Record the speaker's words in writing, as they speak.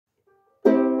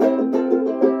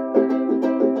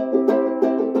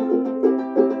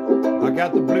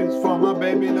got the blues for my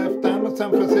baby, left down the San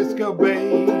Francisco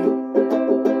Bay.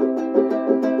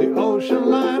 The ocean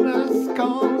liner's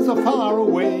gone so far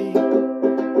away.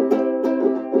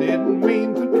 Didn't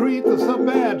mean to treat her so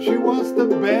bad, she was the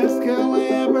best girl I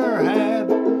ever had.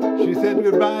 She said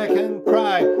goodbye, I can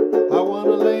cry, I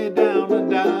wanna lay down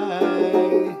and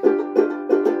die.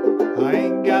 I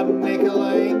ain't got a nickel,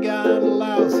 I ain't got a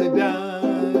lousy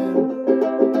dime.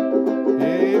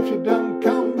 If she don't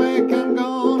come back, I'm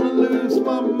gonna lose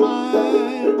my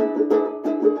mind.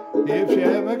 If she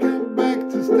ever comes back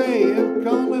to stay, it's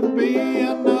gonna be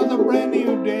another brand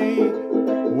new day,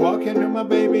 walking with my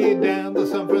baby down the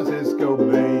San Francisco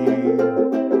Bay.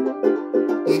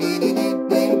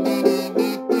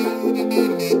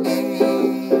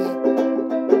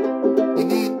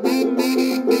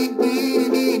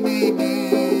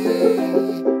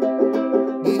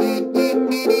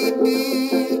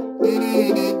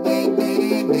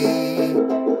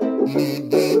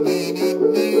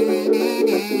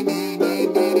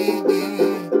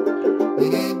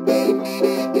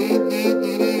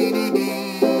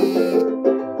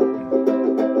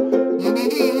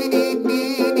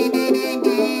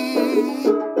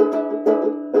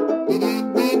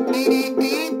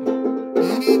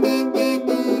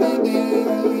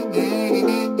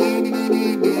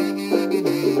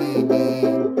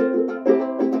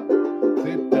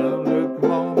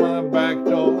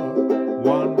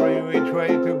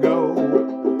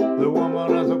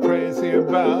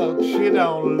 She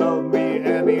don't love me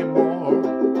anymore.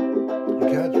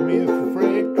 Catch me if a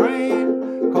freight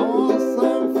train, 'cause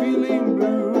I'm feeling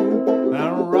blue.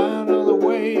 I'm right on the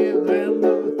way at the end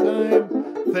of the time,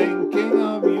 thinking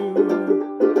of you.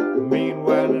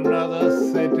 Meanwhile, in another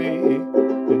city,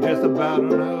 you're just about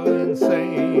to know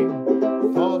insane.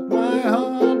 Thought my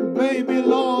heart, baby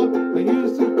Lord, I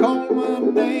used to call my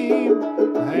name.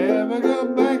 I ever go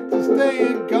back to stay,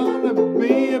 it's gonna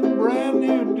be a brand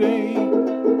new day,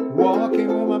 walking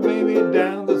with my baby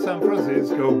down the San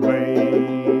Francisco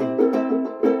Bay.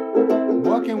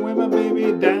 Walking with my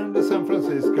baby down the San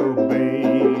Francisco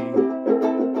Bay.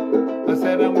 I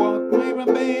said I'm walking with my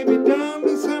baby down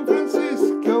the San Francisco Bay.